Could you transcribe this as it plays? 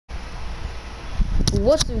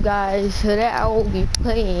What's up, guys? Today I will be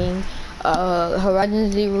playing Horizon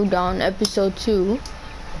Zero Dawn episode 2.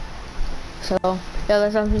 So yeah,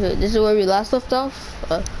 let's jump into it. This is where we last left off,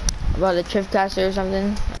 about the Triftcaster or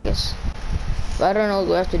something, I guess. But I don't know what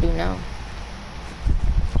we have to do now.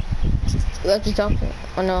 We have to talk.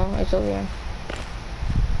 Oh no, it's over here.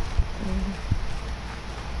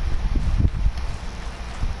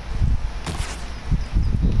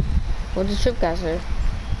 What's the Triftcaster?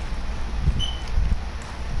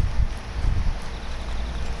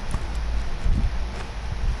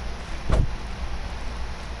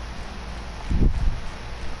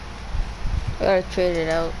 I gotta trade it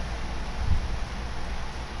out.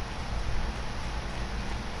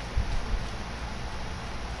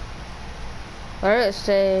 Where did it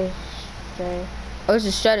say? Oh, it's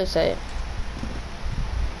a strategy site.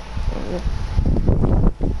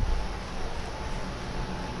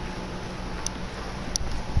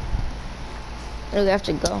 We have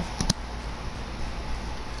to go.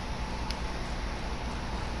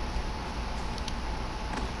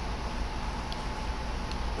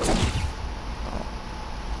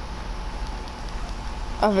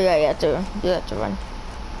 I forgot you have to do that to run.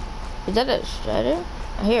 Is that a strider?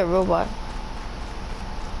 I hear a robot.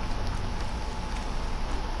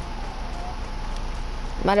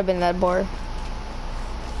 Might have been that boar.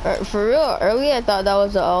 For real, earlier I thought that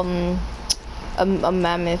was a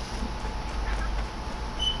mammoth.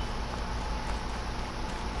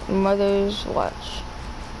 Mother's watch.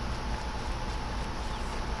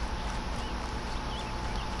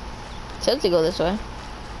 It said to go this way.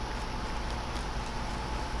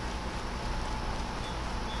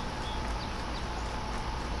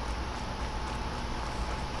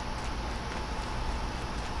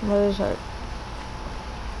 Mother's heart.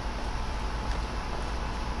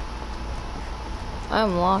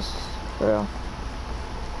 I'm lost, for real.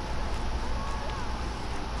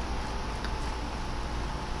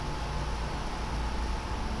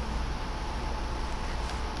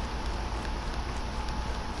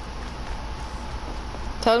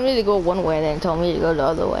 Telling me to go one way and then telling me to go the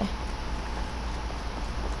other way.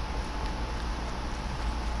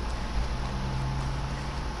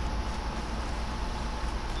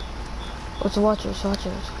 What's the watchers?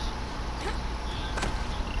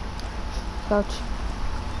 Crouch.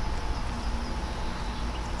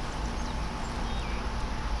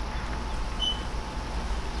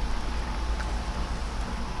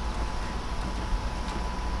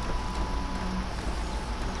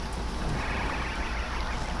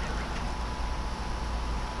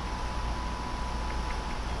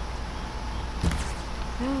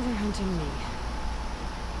 Now they're hunting me.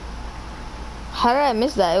 How did I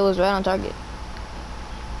miss that? It was right on target.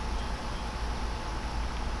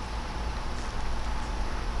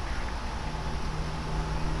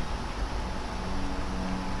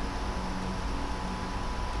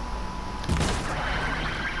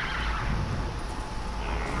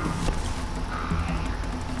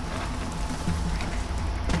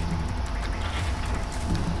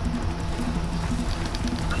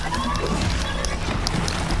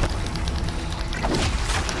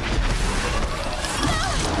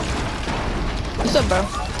 What's up, bro?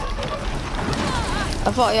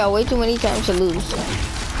 I fought y'all way too many times to lose.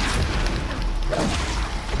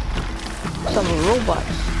 Some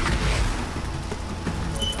robots.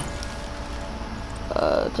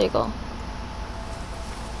 Take off.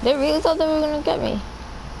 They really thought they were gonna get me.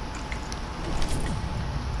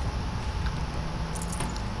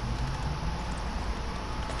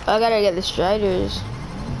 I gotta get the Striders.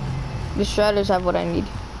 The Striders have what I need.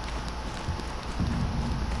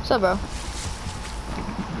 What's up, bro?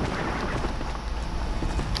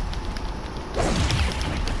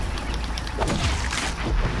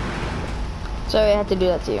 Sorry I had to do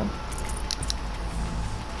that to you. I'm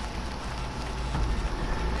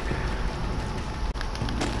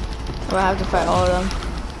gonna have to fight all of them.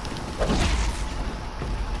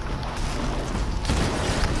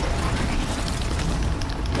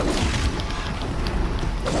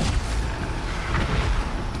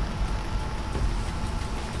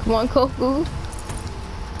 Come on, Koku.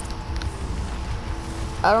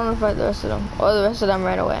 I don't want to fight the rest of them. Or the rest of them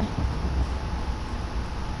right away.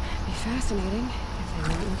 Be fascinating if they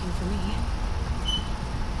weren't looking for me.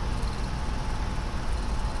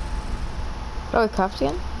 Oh, we craft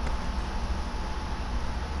again?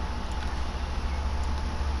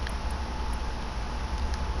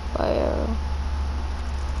 Fire.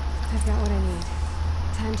 I've got what I need.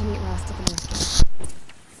 Time to meet Rost at the nursery.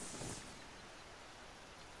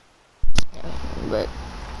 But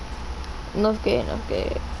enough gay.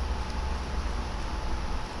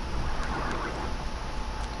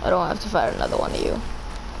 I don't have to fight another one of you.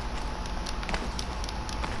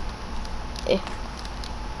 Eh.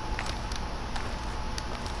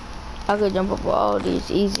 I could jump over all these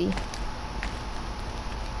easy.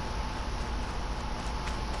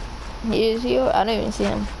 He is here? I don't even see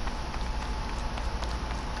him.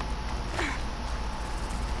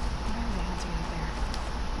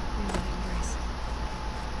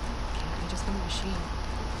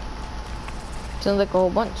 Sounds like a whole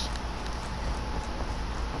bunch.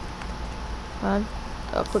 And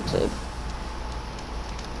a quick save.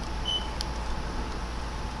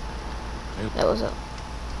 That was up.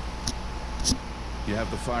 You have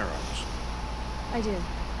the firearms. I do.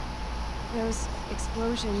 Those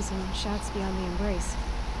explosions and shouts beyond the embrace.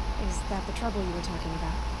 Is that the trouble you were talking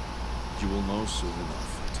about? You will know soon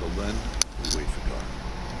enough. Till then, we wait for dark.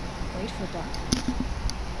 Wait for dark.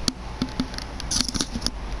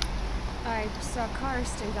 I saw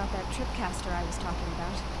Karst and got that tripcaster I was talking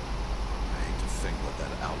about. I hate to think what that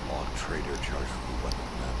outlaw trader charged for the weapon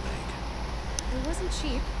in that bank. It wasn't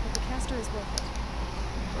cheap, but the caster is worth it.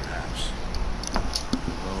 Perhaps.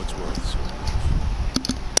 Well, it's worth so much.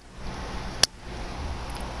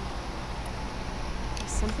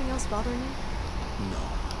 Is something else bothering you? No,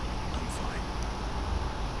 I'm fine.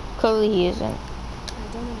 Clearly he isn't. I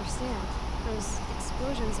don't understand. Those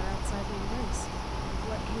explosions are outside the embrace.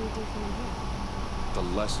 What can you do from here? The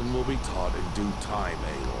lesson will be taught in due time,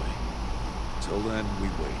 Aloy. Till then, we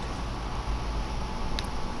wait.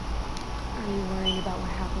 Are you worrying about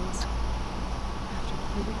what happens after the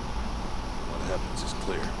proving? What happens is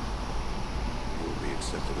clear. You will be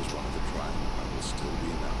accepted as one of the tribe. I will still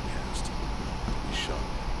be an outcast. Be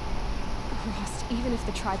shunned. Rost, even if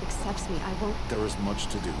the tribe accepts me, I won't... There is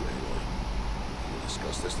much to do, Aloy. We'll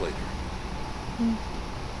discuss this later.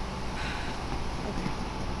 Okay.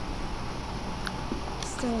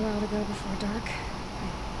 Still a while to go before dark.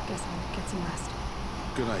 I guess I'll get some rest.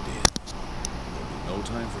 Good idea. There'll be no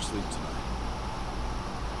time for sleep tonight.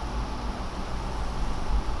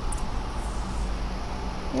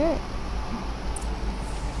 Yeah.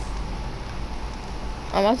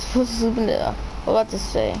 I'm not supposed to sleep in there. What about to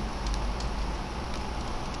say?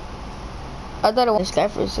 I thought it was Sky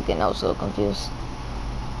for a second. I was so confused.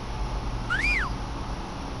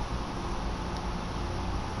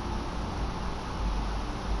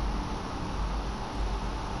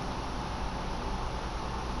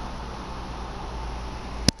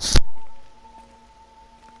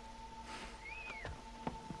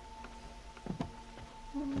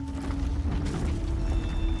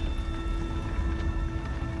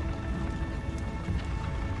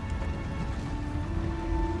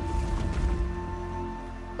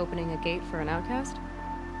 Opening a gate for an outcast?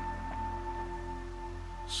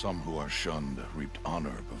 Some who are shunned reaped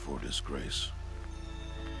honor before disgrace.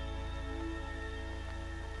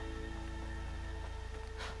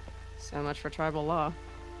 So much for tribal law.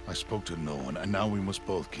 I spoke to no one, and now we must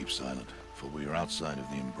both keep silent, for we are outside of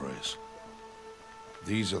the embrace.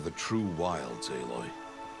 These are the true wilds, Aloy,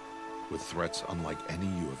 with threats unlike any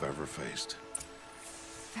you have ever faced.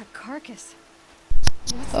 That carcass.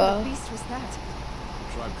 What sort of beast was that?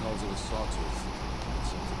 The tribe calls it a sawtooth.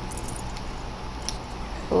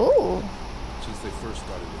 Ooh. Since they first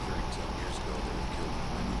started referring 10 years ago, they have killed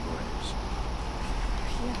many braves.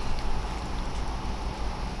 Yeah.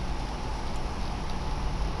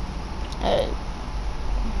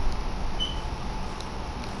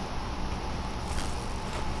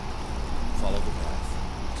 Follow the path.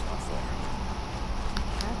 It's not far.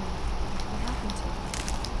 What happened to it?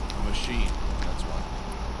 A machine, that's why.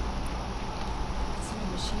 What sort of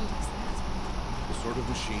machine does that? The sort of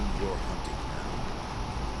machine you're hunting now.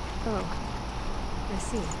 Oh, I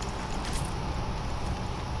see.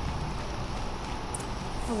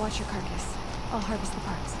 I'll watch your carcass. I'll harvest the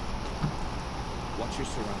parts. Watch your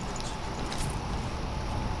surroundings.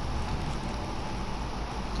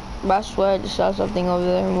 But I swear I just saw something over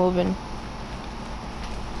there moving.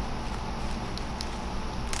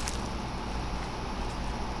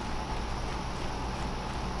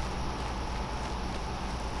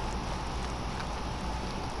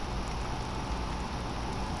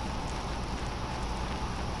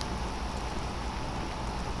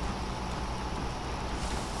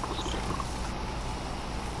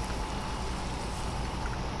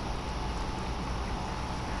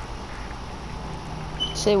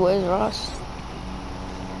 Say, where's Ross?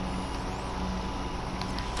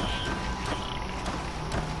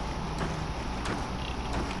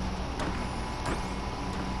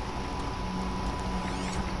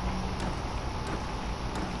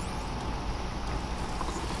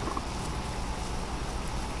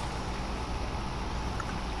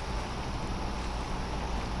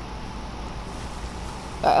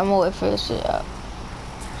 I'm gonna wait for this shit out.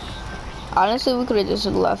 Honestly, we could have just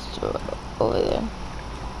left over there.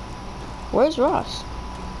 Where's Ross?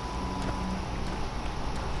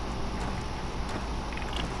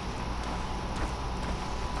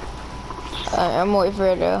 I'm gonna wait for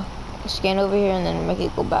it to scan over here and then make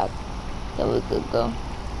it go back. Then we could go.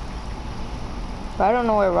 But I don't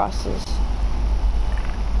know where Ross is.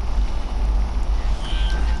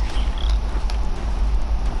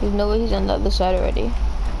 There's no way he's on the other side already.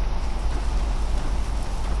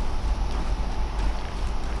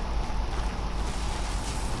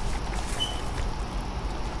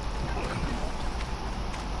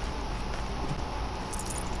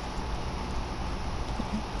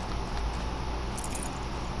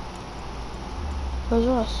 Where's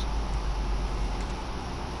Ross?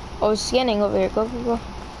 Oh, it's scanning over here. Go, go, go.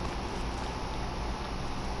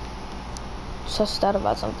 Sussed out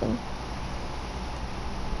about something.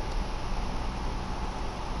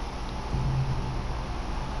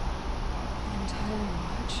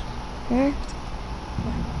 Hmm?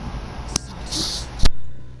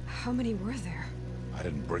 How many were there? I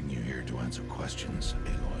didn't bring you here to answer questions,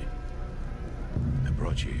 Aloy. I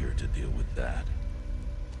brought you here to deal with that.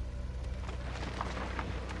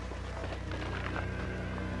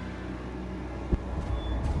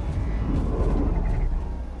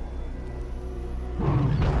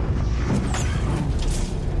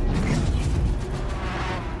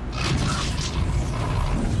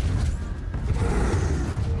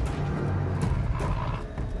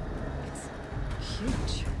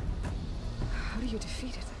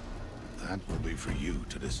 That will be for you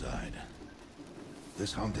to decide.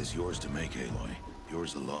 This hunt is yours to make, Aloy.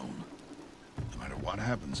 Yours alone. No matter what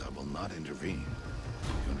happens, I will not intervene.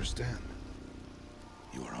 You understand?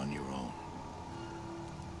 You are on your own.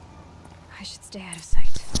 I should stay out of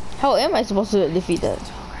sight. How am I supposed to defeat that?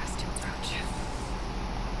 Tall grass to approach.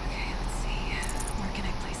 Okay, let's see. Where can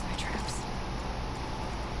I place my traps?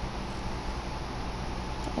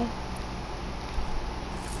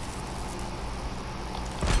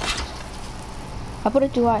 I put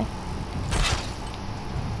it too high.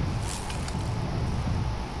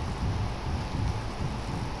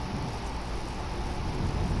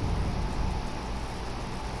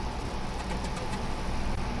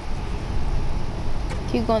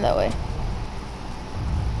 Keep going that way.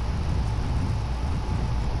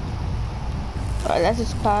 Alright, that's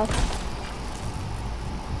his path.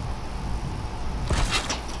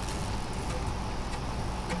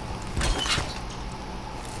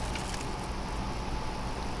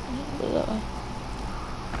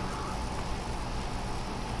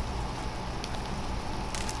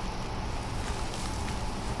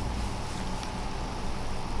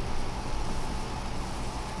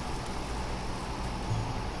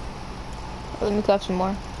 Let me grab some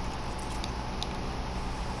more.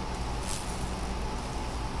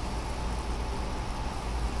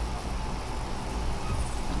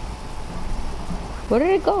 Where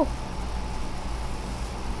did it go?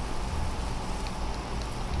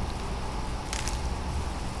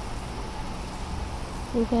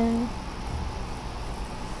 We can...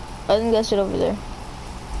 I think that's it over there.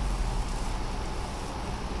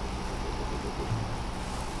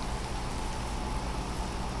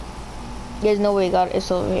 There's no way, God, it's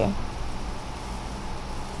over here.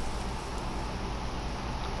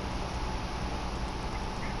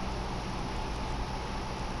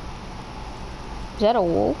 Is that a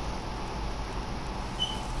wolf?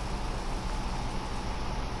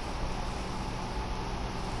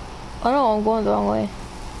 Oh no, I'm going the wrong way.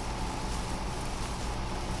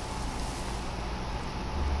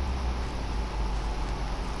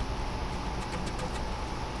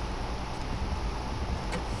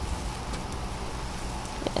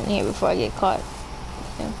 In here before I get caught.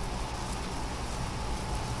 Yeah.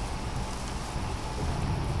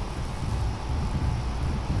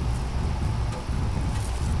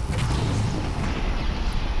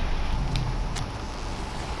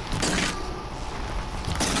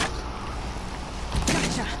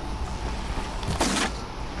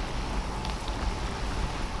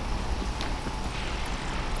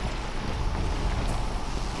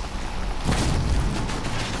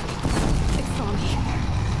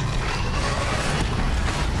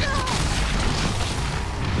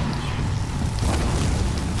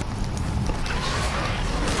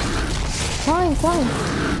 Fine.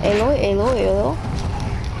 Aloy.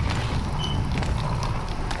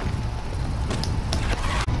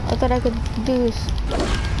 I thought I could do this.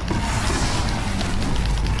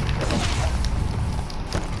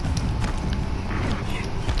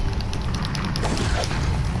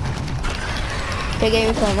 They gave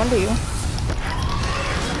it from under you.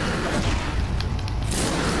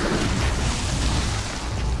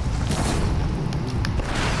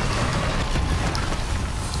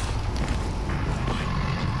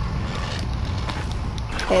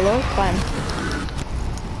 let's climb.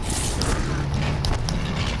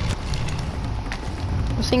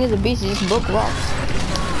 This thing is a beast, it just broke rocks.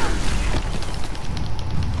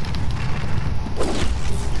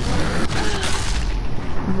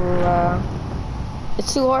 Bruh.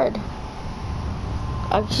 It's too hard.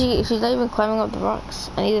 Actually, she's not even climbing up the rocks.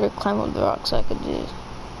 I need her to climb up the rocks so I could do it.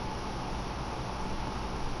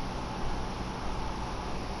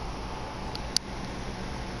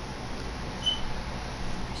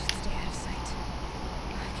 I should stay out of sight.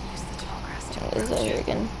 I can use the tall grass to Is that here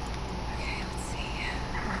again? Okay, let's see.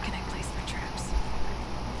 Where can I place my traps?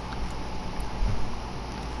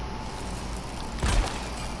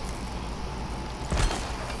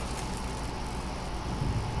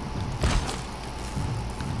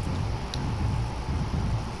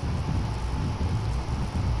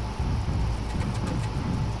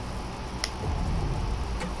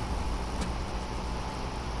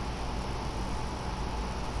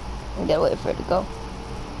 I gotta wait for it to go.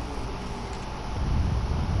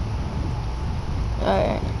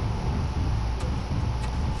 Alright.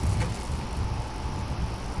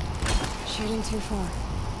 Shooting too far.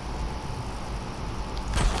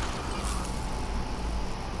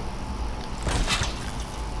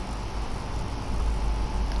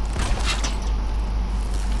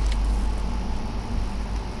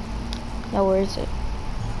 Now where is it?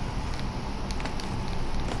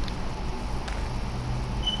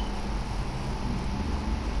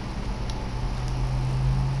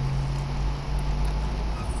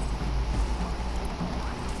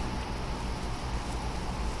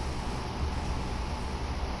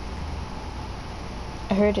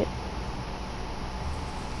 I heard it.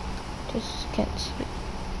 Just can't see it.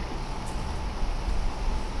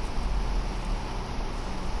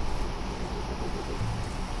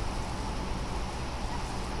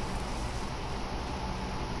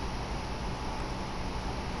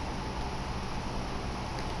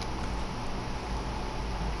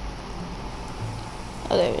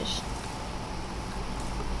 Oh, there it is.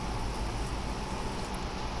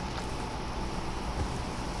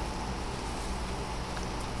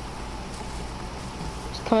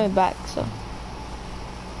 Coming back, so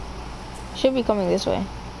should be coming this way.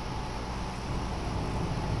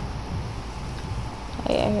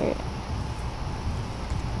 Oh yeah, I heard it.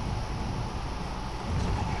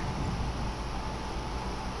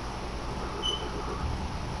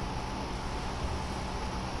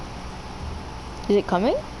 Is it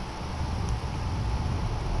coming?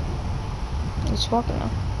 It's walking now.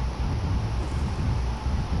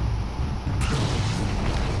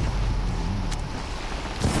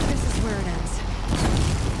 Where it ends.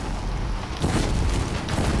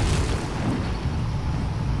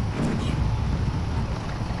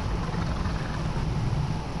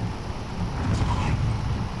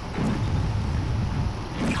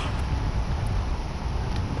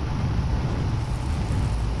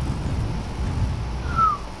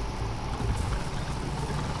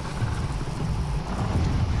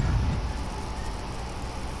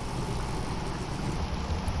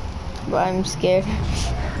 But I'm scared.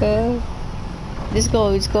 Just go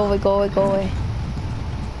away, go away, go away.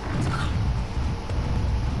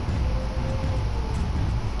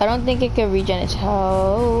 I don't think it can regen its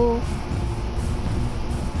health.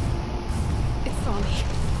 It saw me.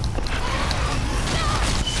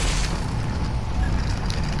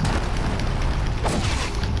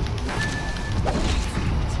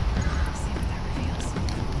 See what that reveals.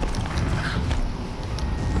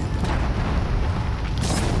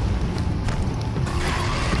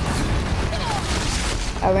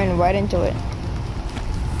 I ran right into it.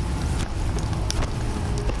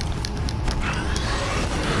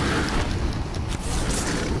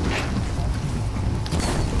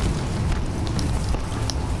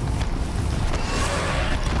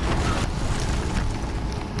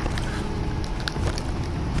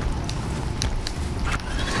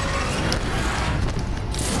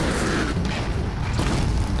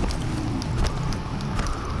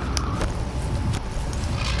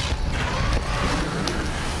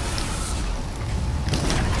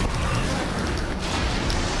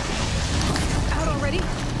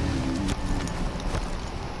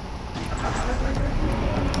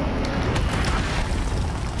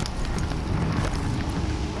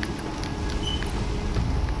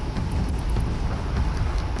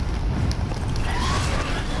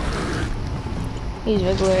 These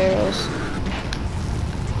regular arrows.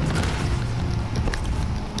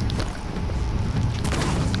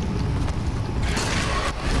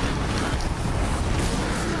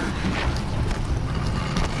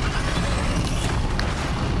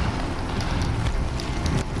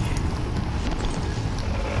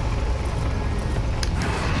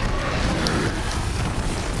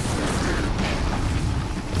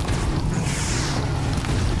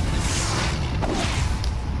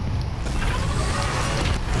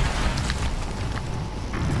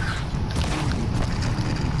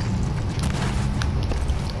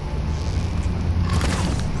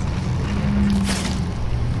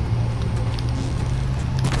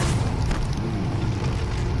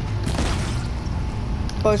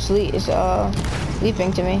 Or sleep is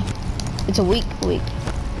sleeping to me. It's a weak.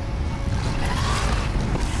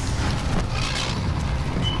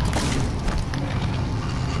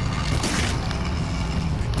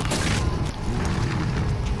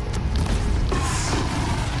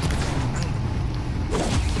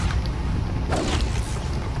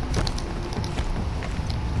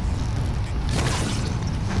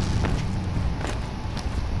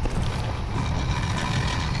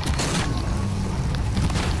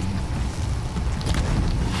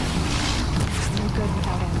 No good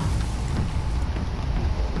without ammo.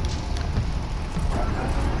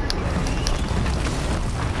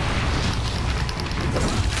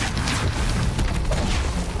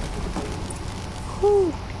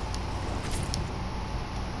 Whew.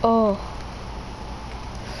 Oh,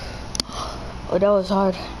 that was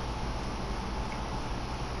hard.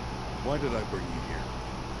 Why did I bring you here?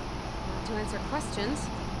 To answer questions,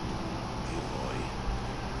 Aloy.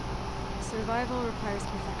 survival requires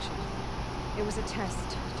perfection. It was a test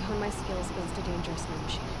to hone my skills against a dangerous new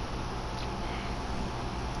machine.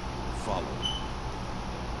 Follow.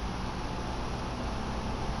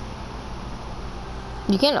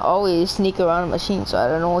 You can't always sneak around a machine, so I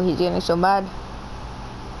don't know why he's getting so mad.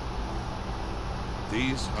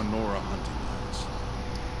 These are Nora hunting guns.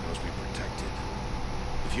 They must be protected.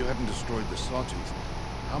 If you hadn't destroyed the Sawtooth,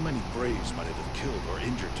 how many Braves might it have killed or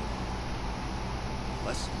injured tomorrow? The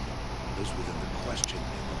lesson lives within the question,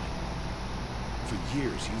 Aloy. For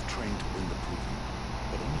years, you've trained to win the proving,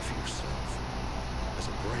 but only for yourself. As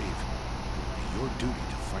a Brave, it will be your duty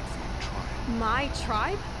to fight for your tribe. My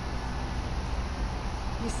tribe?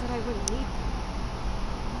 You said I wouldn't need them.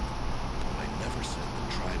 I never said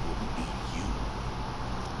the tribe wouldn't be you.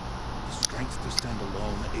 The strength to stand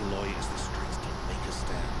alone, Aloy, is the strength to make a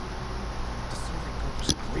stand. To serve a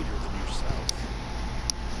purpose greater than yourself.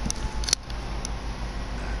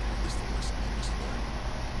 That is the lesson you must learn.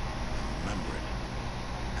 And remember it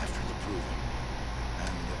after the proving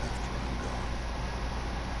and after I'm gone.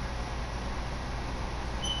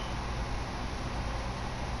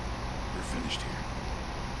 We're finished here.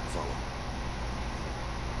 Follow.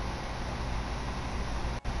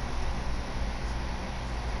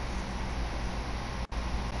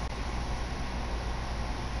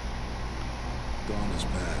 Dawn has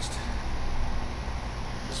passed.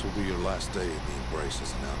 This will be your last day at the Embrace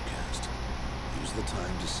as an outcast. Use the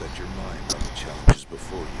time to set your mind on the challenges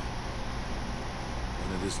before you.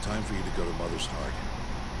 When it is time for you to go to Mother's Heart,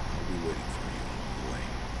 I'll be waiting for you along the way.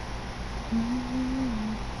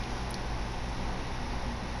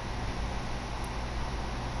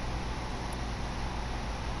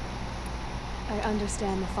 I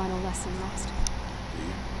understand the final lesson lost. Do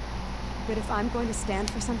you? But if I'm going to stand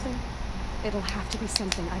for something, it'll have to be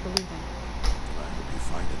something I believe in. I hope you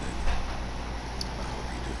find it, Aloy. I hope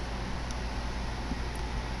you do.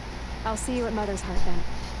 I'll see you at Mother's Heart then.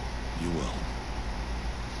 You will.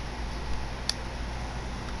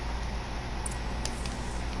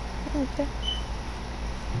 Okay.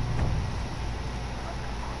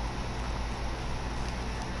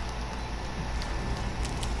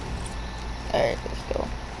 Alright, let's go.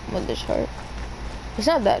 Mother's Heart. It's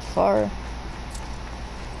not that far.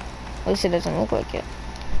 At least it doesn't look like it.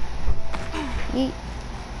 Yeet.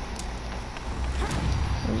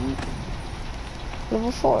 Yeet.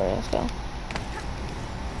 Level 4, let's go.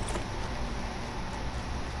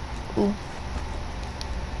 Ooh.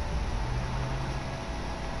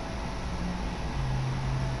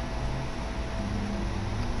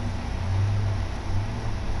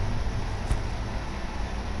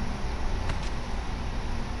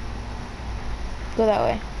 Go that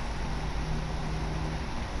way.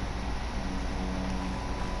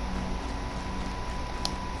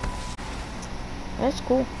 That's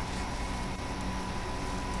cool.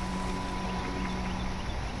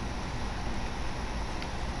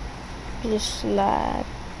 Just slide.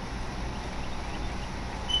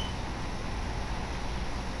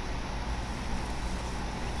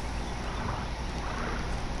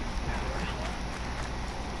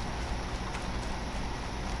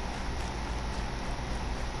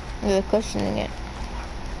 You're questioning it.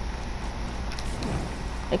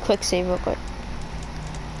 A quick save real quick.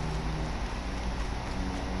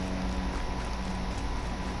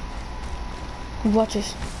 Watch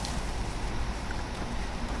this.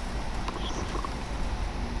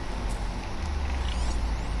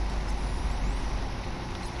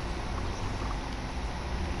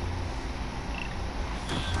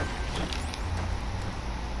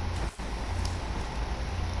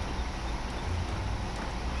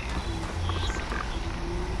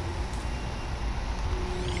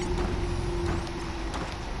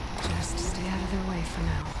 Just stay out of their way for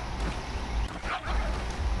now.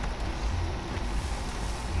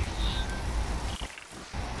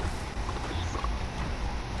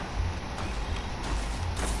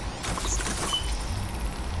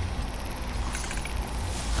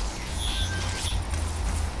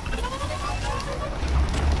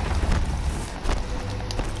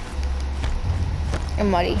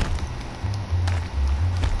 somebody.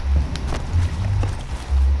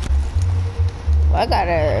 Well, I got it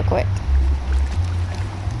there quick.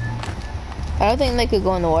 I don't think they could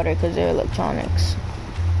go in the water because they're electronics.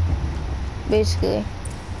 Basically.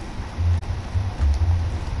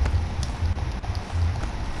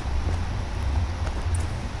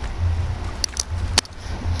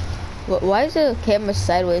 Why is the camera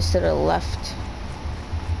sideways to the left?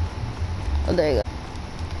 Oh, there you go.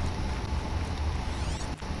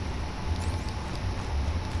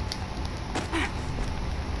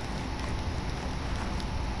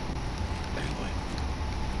 Aloy.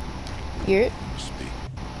 You're... Speak.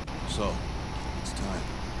 So, it's time.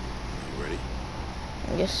 Are you ready?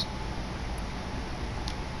 I guess.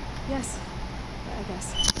 Yes, I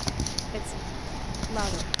guess. It's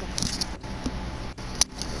louder.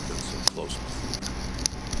 I've been so close before.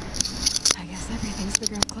 I guess everything's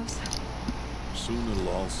bigger up close. Soon it'll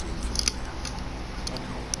all seem familiar. Like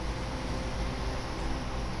home.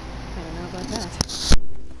 I don't know about that.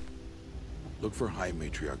 Look for High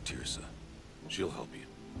Matriarch Tirsa. She'll help you.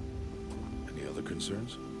 Any other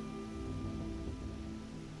concerns?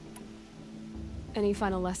 Any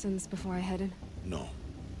final lessons before I head in? No.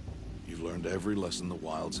 You've learned every lesson the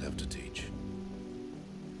Wilds have to teach.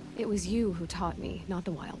 It was you who taught me, not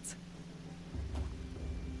the Wilds.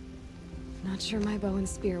 Not sure my bow and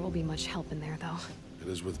spear will be much help in there, though. It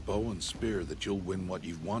is with bow and spear that you'll win what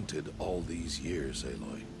you've wanted all these years,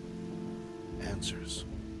 Aloy. Answers.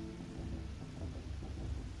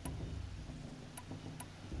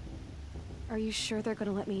 Are you sure they're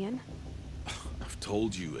gonna let me in? I've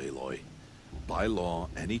told you, Aloy. By law,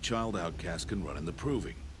 any child outcast can run in the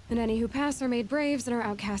Proving. And any who pass are made braves and are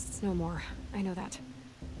outcasts no more. I know that.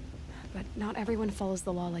 But not everyone follows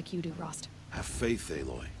the law like you do, Rost. Have faith,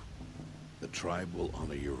 Aloy. The tribe will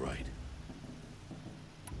honor your right.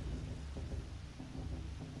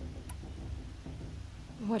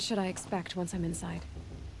 What should I expect once I'm inside?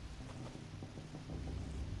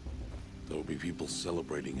 There will be people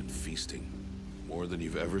celebrating and feasting. More than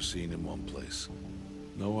you've ever seen in one place.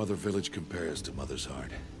 No other village compares to Mother's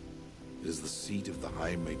Heart. It is the seat of the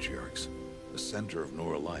High Matriarchs, the center of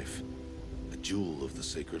Nora life, a jewel of the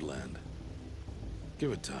sacred land.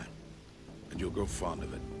 Give it time, and you'll grow fond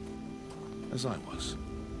of it. As I was,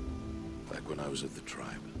 back when I was at the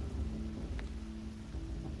tribe.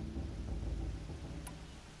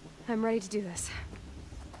 I'm ready to do this.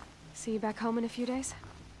 See you back home in a few days?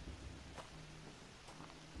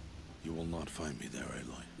 You will not find me there,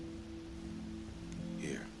 Aloy.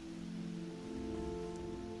 Here.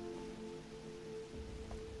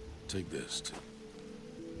 Take this to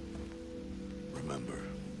remember.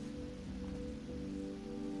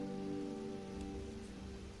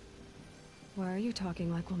 Why are you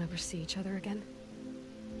talking like we'll never see each other again?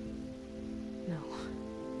 No.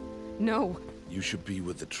 No! You should be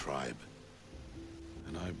with the tribe.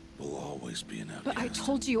 And I will always be an outcast. But I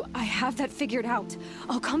told you, I have that figured out.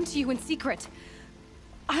 I'll come to you in secret.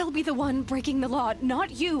 I'll be the one breaking the law,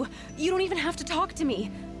 not you. You don't even have to talk to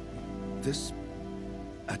me. This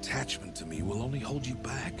attachment to me will only hold you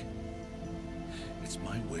back. It's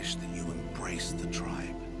my wish that you embrace the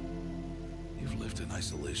tribe. You've lived in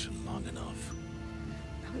isolation long enough.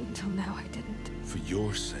 Until now, I didn't. For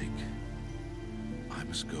your sake, I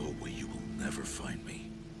must go where you will never find me.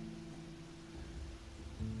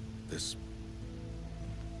 This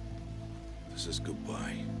is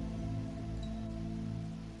goodbye.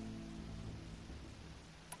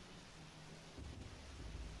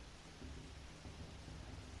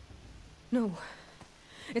 No,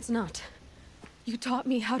 it's not. You taught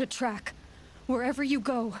me how to track. Wherever you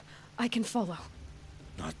go, I can follow.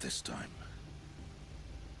 Not this time.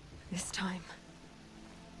 This time.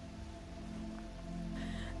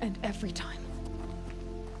 And every time.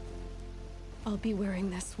 I'll be wearing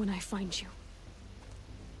this when I find you.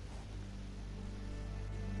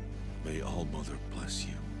 May All Mother bless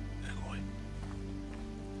you, Aloy.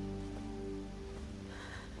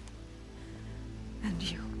 And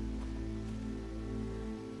you.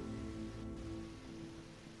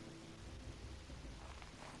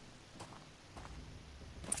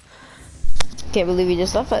 Can't believe you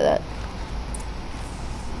just left like that.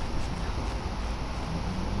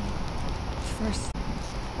 First,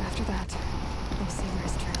 after that, we'll see where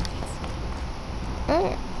his trail leads.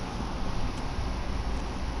 Alright.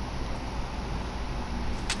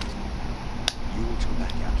 You will turn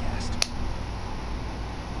back, outcast.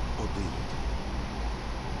 Or bleed.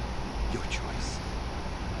 Your choice.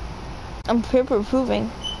 I'm paper-proving.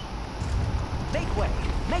 Make way!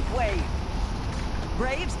 Make way!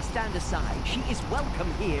 Braves, stand aside. She is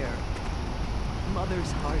welcome here.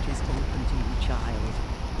 Mother's heart is open to you, child.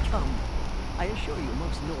 Come. I assure you,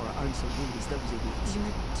 most Nora aren't so rude as those idiots.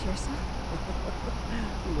 You're Tirsa?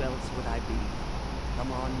 Who else would I be?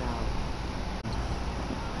 Come on now.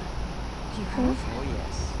 You have? Oh,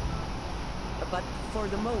 yes. But for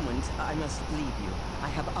the moment, I must leave you. I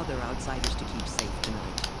have other outsiders to keep safe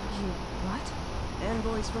tonight. You what?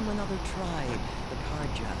 Envoys from another tribe, the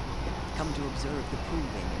Karja. Come to observe the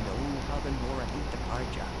proving, and oh, how the Nora hate the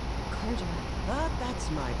Karja. Karja. But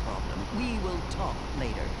that's my problem. We will talk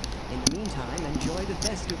later. In the meantime, enjoy the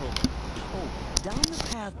festival. Oh, down the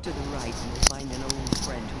path to the right, you'll find an old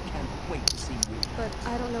friend who can't wait to see you. But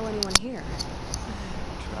I don't know anyone here.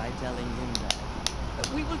 Try telling him that.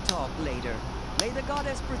 We will talk later. May the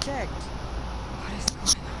goddess protect. What is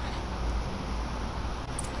going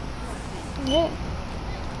on? Yeah.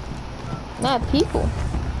 Not people.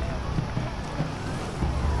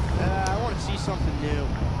 I want to see something new. I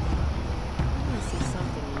want to see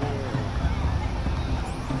something new.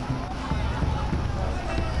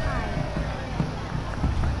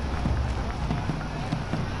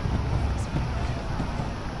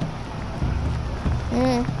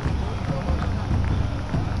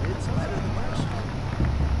 It's better than most.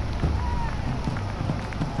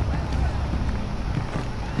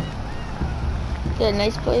 Yeah,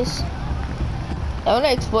 nice place. I want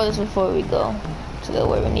to explore this before we go to the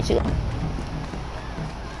where we need to go.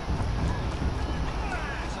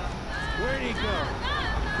 Where'd he go?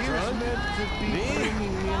 He was meant to be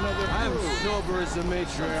bringing me another I'm sober as the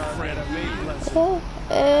matriarch. Fred, I made blessing.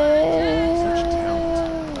 Such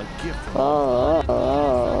talent. A gift from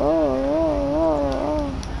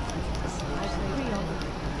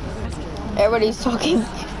Everybody's talking.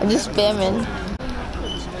 I'm just spamming.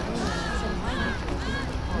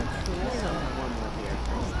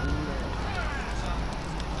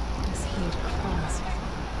 This huge cross.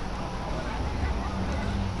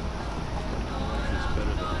 It's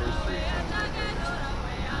better the first 3 times.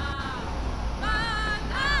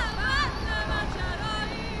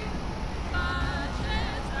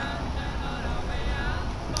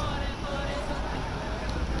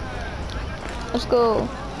 Let's go.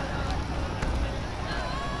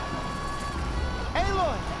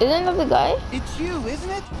 Aloy! Isn't that the guy? It's you, isn't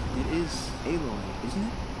it? It is Aloy, isn't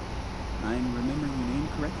it? I'm remembering your name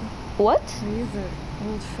correctly? What? Are you the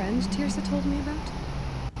old friend Tirsa told me about?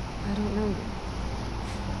 I don't know you.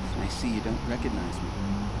 I see you don't recognize me.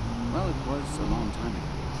 Well, it was a long time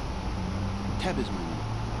ago. Teb is my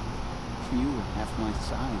name. You were half my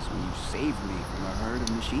size when you saved me from a herd of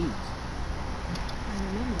machines. I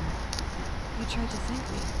remember. You tried to thank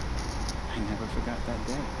me. I never forgot that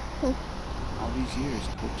day. All these years, I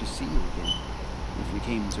hoped to see you again. If we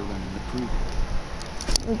came to run in the proving.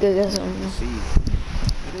 You see,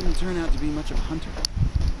 I didn't turn out to be much of a hunter.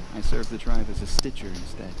 I served the tribe as a stitcher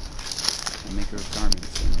instead. A maker of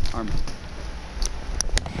garments and armor.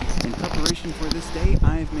 In preparation for this day,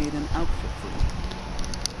 I've made an outfit for you.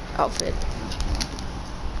 Outfit.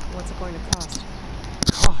 What's it going to cost?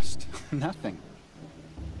 Cost? Nothing.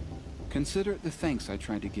 Consider it the thanks I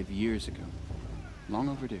tried to give years ago. Long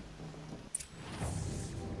overdue.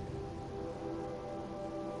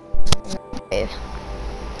 Okay.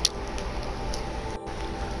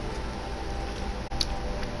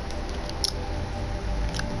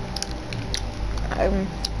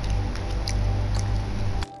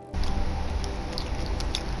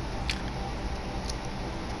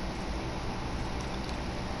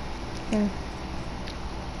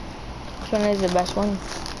 Which one is the best one?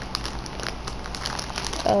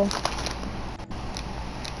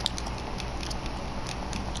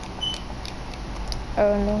 I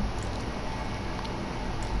don't know.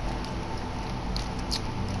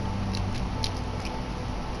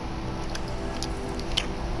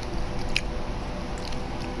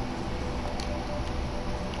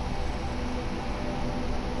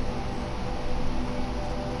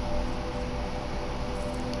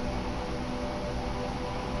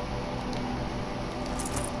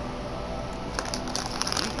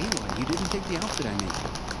 Aloy, you didn't take the outfit I made.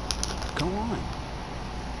 Go on.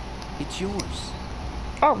 It's yours.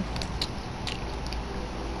 Oh.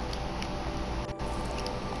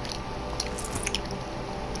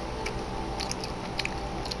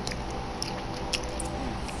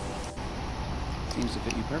 Seems to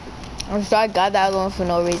fit you perfectly. I'm sure I got that one for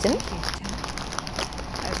no reason. Thank you, Tim.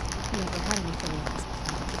 I've never had anything like this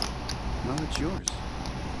before. Well, it's yours.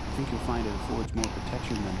 I think you'll find it affords more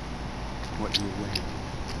protection than what you're wearing.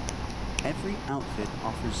 Every outfit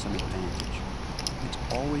offers some advantage. It's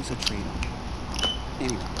always a trade-off.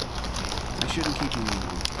 Anyway, I shouldn't keep you any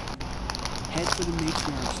longer. Head for the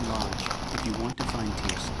Matriarch's Lodge if you want to find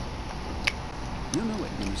Tirsa. You'll know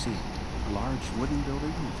it when you see it. A large wooden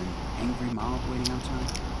building with an angry mob waiting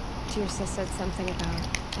outside. Tirsa said something about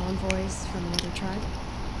envoys from another tribe.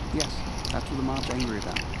 Yes, that's what the mob's angry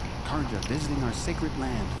about. Karja visiting our sacred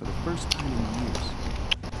land for the first time in years.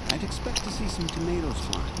 I'd expect to see some tomatoes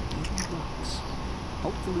flying, maybe rocks.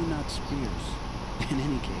 Hopefully not spears. In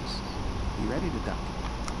any case, be ready to duck.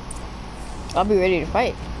 I'll be ready to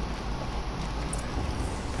fight.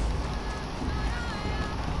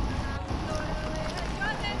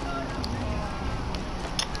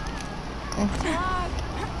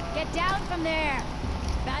 Get down from there!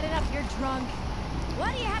 Bad enough you're drunk.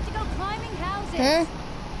 Why do you have to go climbing houses?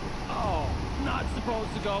 Oh, not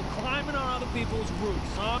supposed to go climbing on other people's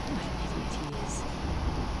roofs, huh? Tease.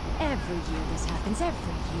 Every year this happens,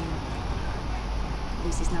 every year.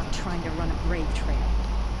 Lucy's not trying to run a brave trail.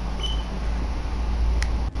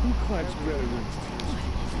 Who climbs better than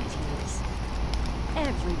Tease.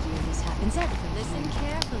 Every year this happens, every Listen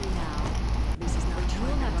carefully now. Lucy's not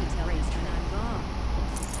trying to run a brave trail. I'm wrong.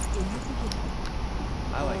 In the beginning.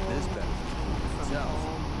 I like this better.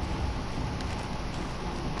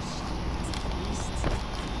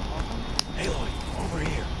 Aloy, over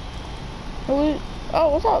here. Oh,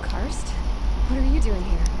 what's up? Karst? What are you doing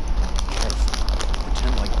here?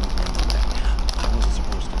 Pretend like we've never met. I wasn't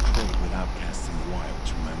supposed to trade with outcasts in the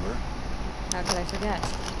wilds, remember? How could I forget?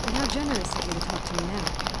 And how generous of you to talk to me now.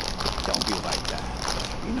 Don't be like that.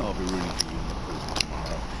 You know I'll be rooting for you in the prison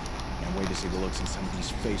tomorrow. Can't wait to see the looks in some of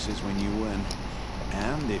these faces when you win.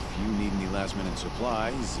 And if you need any last-minute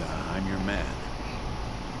supplies, I'm your man.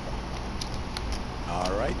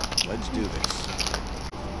 All right, let's do this.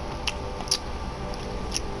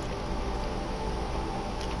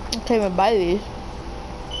 I can't even buy these.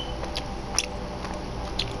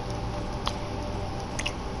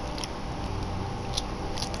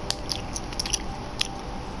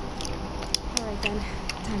 All right then,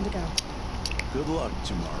 time to go. Good luck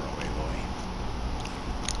tomorrow, Aloy.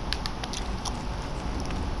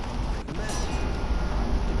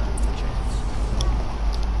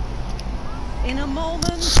 In a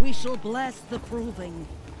moment, we shall bless the proving.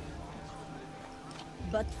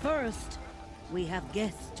 But first, we have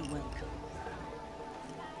guests to welcome.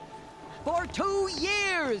 For 2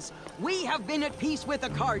 years, we have been at peace with the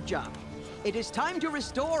Karja. It is time to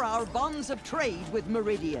restore our bonds of trade with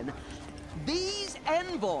Meridian. These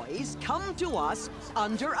envoys come to us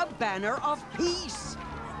under a banner of peace.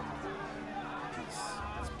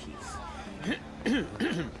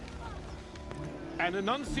 An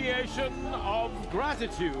enunciation of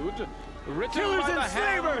gratitude written Killers by and the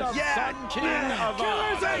hand slavers! of Sun King of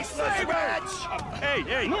Killers and slavers!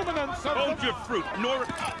 Hey! Luminance of Hold the... your fruit,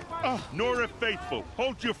 Nora Faithful.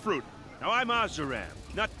 Hold your fruit. Now I'm Azaram,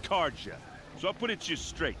 not Karja, so I'll put it to you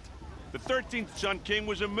straight. The 13th Sun King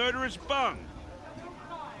was a murderous bung.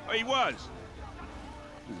 Oh, he was.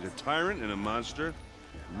 He's a tyrant and a monster.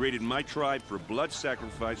 Raided my tribe for a blood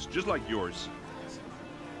sacrifice, just like yours.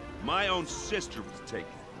 My own sister was taken.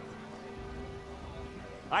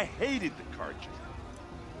 I hated the Karja.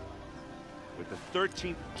 But the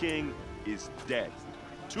 13th king is dead.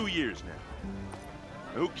 2 years now.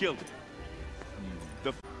 Who killed him?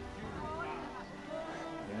 The...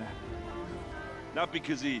 Not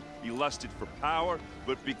because he lusted for power,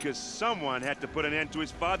 but because someone had to put an end to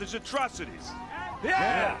his father's atrocities.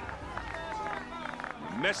 Yeah!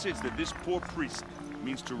 The message that this poor priest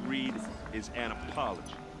means to read is an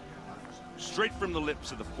apology. Straight from the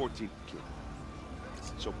lips of the 14th king.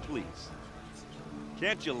 So please,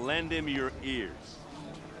 can't you lend him your ears?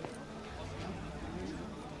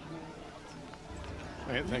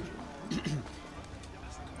 Thank you.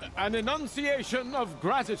 An enunciation of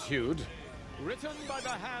gratitude written by the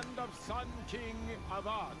hand of Sun King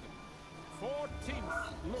Avad,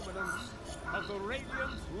 14th luminance of the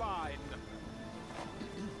Radiant Line.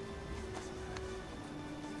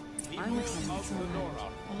 People of the Nora,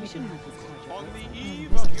 We shouldn't have this Karja. on the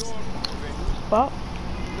eve of your moving, What?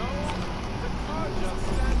 know the Karja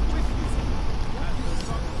stand with you as the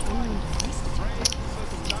Sun praise the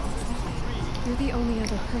stoutest tree. You're the only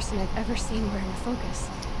other person I've ever seen wearing a focus.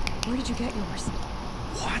 Where did you get yours?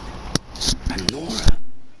 What? A Nora?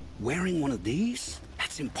 Wearing one of these?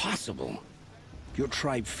 That's impossible. Your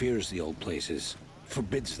tribe fears the old places,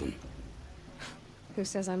 forbids them. Who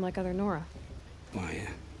says I'm like other Nora? Why,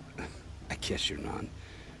 I guess you're not.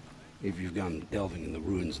 If you've gone delving in the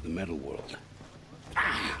ruins of the metal world.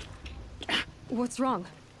 What's wrong?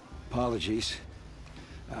 Apologies.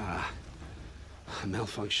 A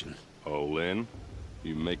malfunction. Oh, Lynn,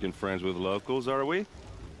 you making friends with locals, are we?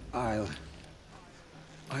 I'll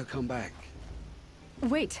come back.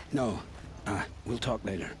 Wait. No, we'll talk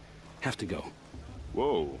later. Have to go.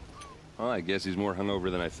 Whoa. Well, I guess he's more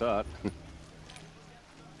hungover than I thought.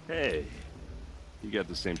 Hey, you got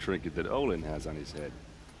the same trinket that Olin has on his head.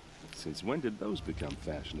 Since when did those become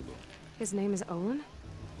fashionable? His name is Olin?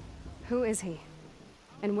 Who is he?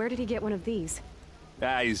 And where did he get one of these?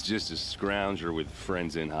 He's just a scrounger with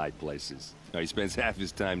friends in high places. He spends half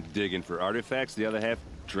his time digging for artifacts, the other half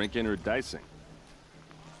drinking or dicing.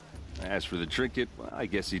 As for the trinket, well, I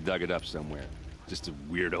guess he dug it up somewhere. Just a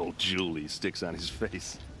weird old jewel he sticks on his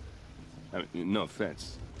face. I mean, no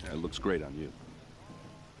offense. It looks great on you.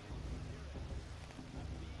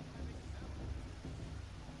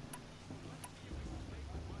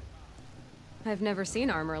 I've never seen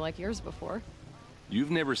armor like yours before.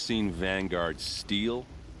 You've never seen Vanguard steel?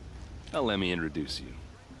 Well, let me introduce you.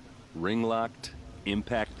 Ring-locked,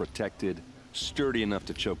 impact-protected, sturdy enough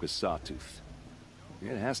to choke a sawtooth.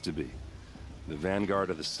 It has to be. The Vanguard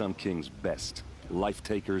are the Sun King's best.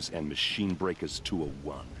 Life-takers and machine breakers to a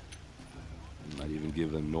one. Might even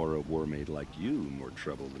give a Nora warmaid like you more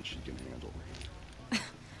trouble than she can handle.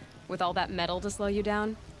 With all that metal to slow you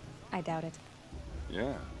down? I doubt it.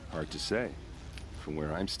 Yeah, hard to say. From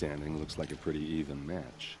where I'm standing, looks like a pretty even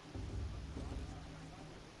match.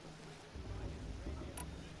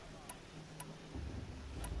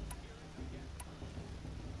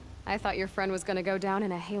 I thought your friend was gonna go down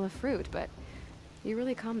in a hail of fruit, but you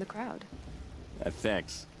really calmed the crowd.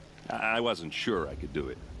 Thanks. I wasn't sure I could do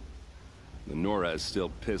it. The Nora is still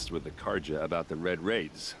pissed with the Karja about the Red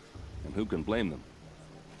Raids, and who can blame them?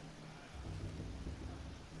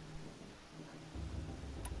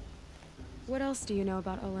 What else do you know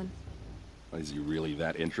about Olin? Is he really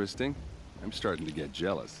that interesting? I'm starting to get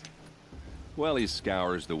jealous. Well, he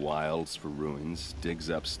scours the wilds for ruins, digs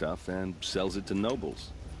up stuff, and sells it to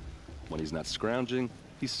nobles. When he's not scrounging,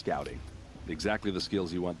 he's scouting. Exactly the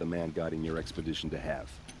skills you want the man guiding your expedition to have.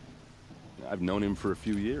 I've known him for a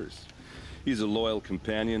few years. He's a loyal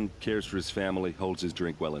companion, cares for his family, holds his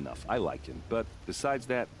drink well enough. I like him, but besides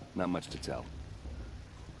that, not much to tell.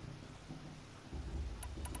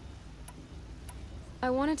 I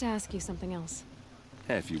wanted to ask you something else.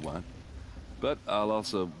 If you want. But I'll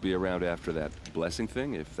also be around after that blessing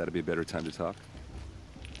thing, if that'd be a better time to talk.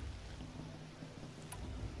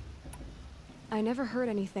 I never heard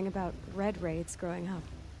anything about Red Raids growing up.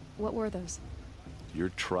 What were those? Your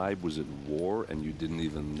tribe was at war and you didn't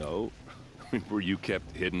even know? Were you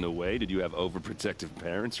kept hidden away? Did you have overprotective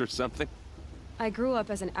parents or something? I grew up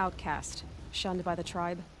as an outcast, shunned by the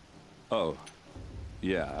tribe. Oh,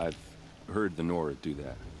 yeah, I've heard the Nora do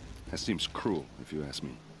that. That seems cruel, if you ask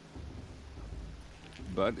me.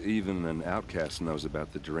 But even an outcast knows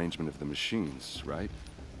about the derangement of the machines, right?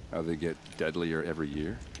 How they get deadlier every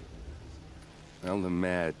year? Well, the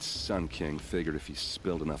mad Sun King figured if he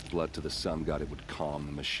spilled enough blood to the Sun God, it would calm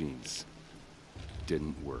the machines.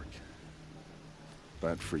 Didn't work.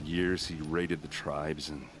 But for years, he raided the tribes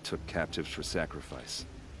and took captives for sacrifice.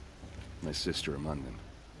 My sister among them.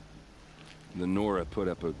 The Nora put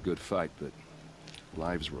up a good fight, but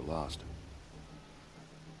lives were lost.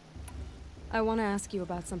 I want to ask you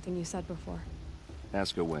about something you said before.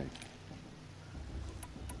 Ask away.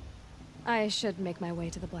 I should make my way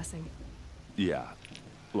to the blessing. Yeah.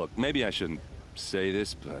 Look, maybe I shouldn't say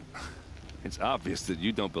this, but it's obvious that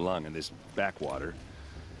you don't belong in this backwater.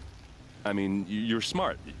 I mean, you're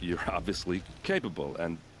smart. You're obviously capable,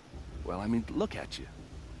 and, well, I mean, look at you.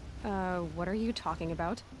 What are you talking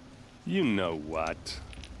about? You know what.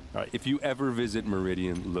 All right, if you ever visit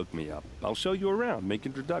Meridian, look me up. I'll show you around, make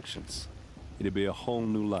introductions. It'll be a whole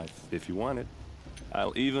new life, if you want it.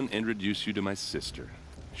 I'll even introduce you to my sister.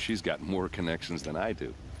 She's got more connections than I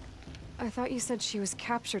do. I thought you said she was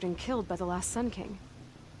captured and killed by the last Sun King.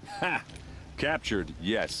 Ha! Captured,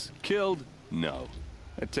 yes. Killed, no.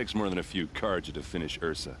 It takes more than a few Karja to finish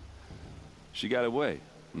Ursa. She got away.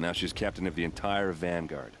 Now she's captain of the entire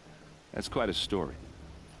Vanguard. That's quite a story.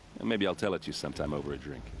 And maybe I'll tell it to you sometime over a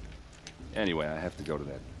drink. Anyway, I have to go to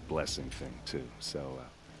that blessing thing, too. So,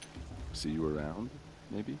 see you around,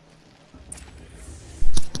 maybe?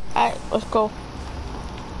 Alright, let's go.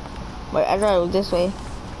 Wait, I thought it was this way.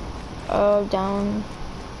 Down.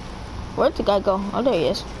 Where'd the guy go? Oh, there he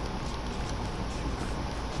is.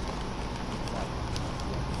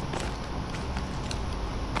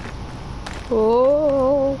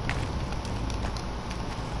 Oh.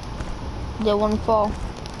 Did one fall?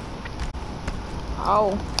 Ow.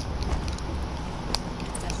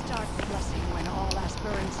 Let's start the blessing when all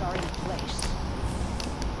aspirants are in place.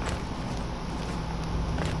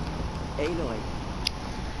 Aloy,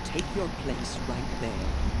 take your place right there.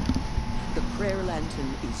 The prayer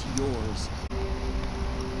lantern is yours.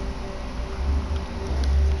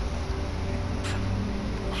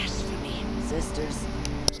 sisters.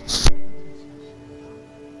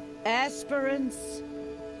 Aspirants,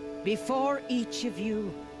 before each of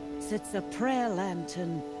you sits a prayer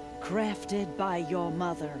lantern crafted by your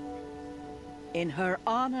mother. In her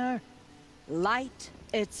honor, light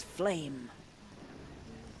its flame.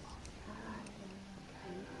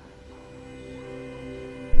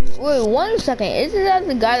 Wait, 1 second. Isn't that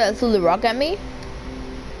the guy that threw the rock at me?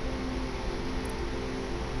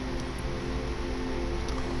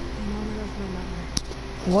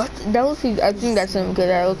 What? That looks like, I think that's him because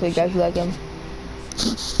that looks like exactly like him.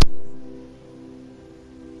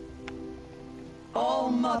 Oh,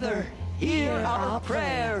 Mother, hear our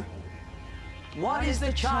prayer. What is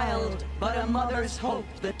the child but a mother's hope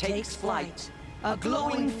that takes flight? A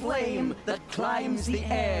glowing flame that climbs the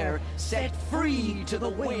air, set free to the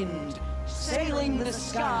wind, sailing the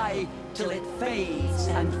sky till it fades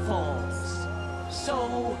and falls.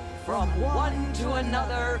 So, from one to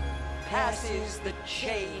another, passes the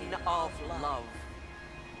chain of love.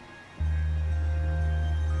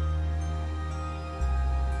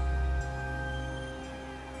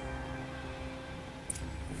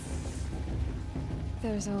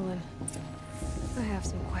 There's Olin. I have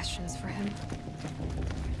some questions for him.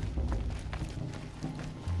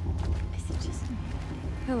 Is it just me?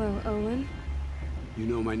 Hello, Olin. You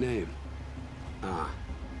know my name? Ah,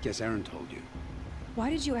 guess Aaron told you. Why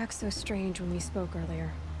did you act so strange when we spoke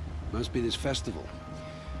earlier? Must be this festival.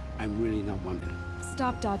 I'm really not wondering.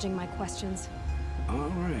 Stop dodging my questions. All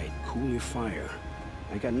right, cool your fire.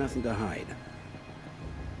 I got nothing to hide.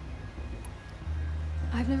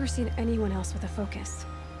 I've never seen anyone else with a focus.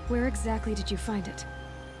 Where exactly did you find it?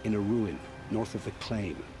 In a ruin, north of the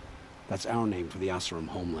Claim. That's our name for the Oseram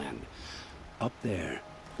homeland. Up there,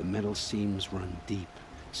 the metal seams run deep.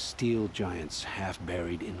 Steel giants half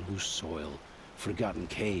buried in loose soil. Forgotten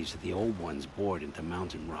caves that the old ones bored into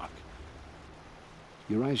mountain rock.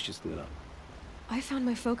 Your eyes just lit up. I found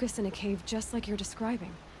my focus in a cave just like you're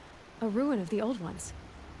describing. A ruin of the old ones.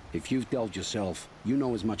 If you've delved yourself, you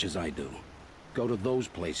know as much as I do. Go to those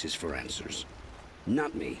places for answers.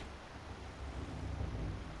 Not me.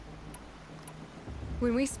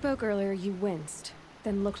 When we spoke earlier, you winced,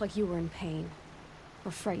 then looked like you were in pain.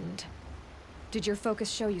 Or frightened. Did your focus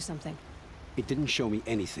show you something? It didn't show me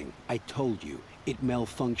anything. I told you. It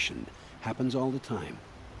malfunctioned. Happens all the time.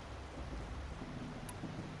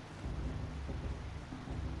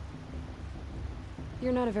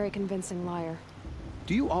 You're not a very convincing liar.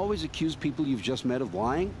 Do you always accuse people you've just met of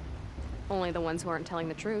lying? Only the ones who aren't telling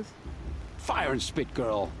the truth. Fire and spit,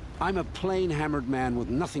 girl. I'm a plain hammered man with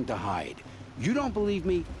nothing to hide. You don't believe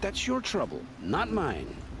me, that's your trouble, not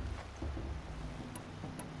mine.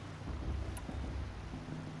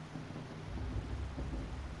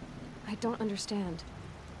 I don't understand.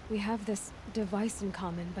 We have this device in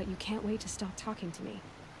common, but you can't wait to stop talking to me.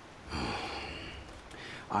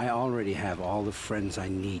 I already have all the friends I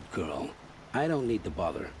need, girl. I don't need to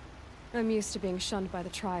bother. I'm used to being shunned by the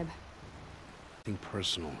tribe. Nothing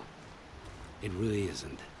personal. It really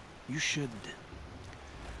isn't. You should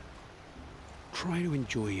try to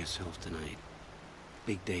enjoy yourself tonight.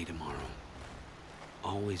 Big day tomorrow.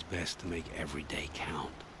 Always best to make every day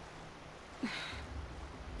count.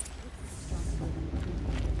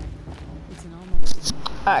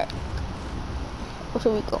 Alright. Where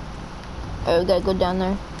should we go? Alright, we gotta go down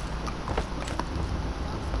there.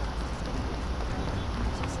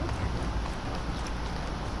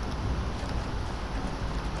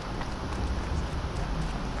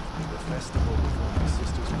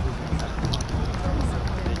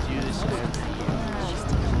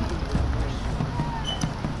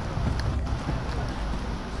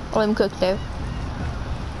 Let him cook there.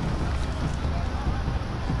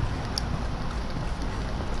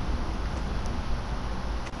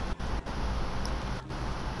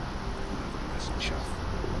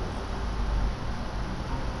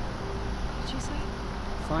 Did you say?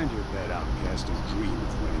 Find your bed, outcast, and dream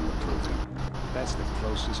of winning the proving. That's the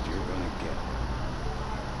closest you're gonna get.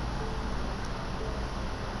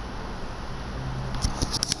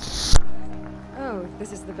 Oh,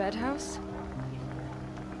 this is the bed house?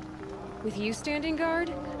 With you standing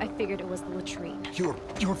guard, I figured it was the latrine.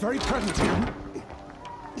 You're very pregnant here.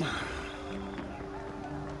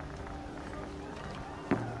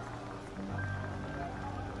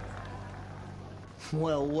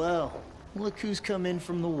 Well, well. Look who's come in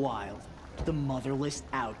from the wild. The motherless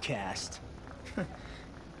outcast.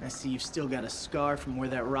 I see you've still got a scar from where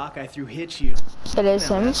that rock I threw hit you. It is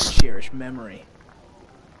Now him. that's a cherished memory.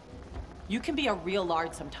 You can be a real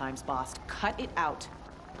lard sometimes, boss. Cut it out.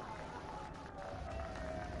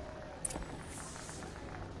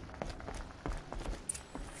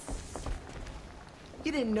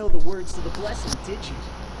 You didn't know the words to the blessing, did you?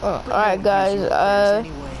 Alright guys,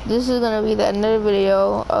 this is gonna be the end of the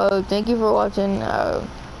video. Thank you for watching. Have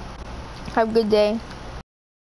a good day.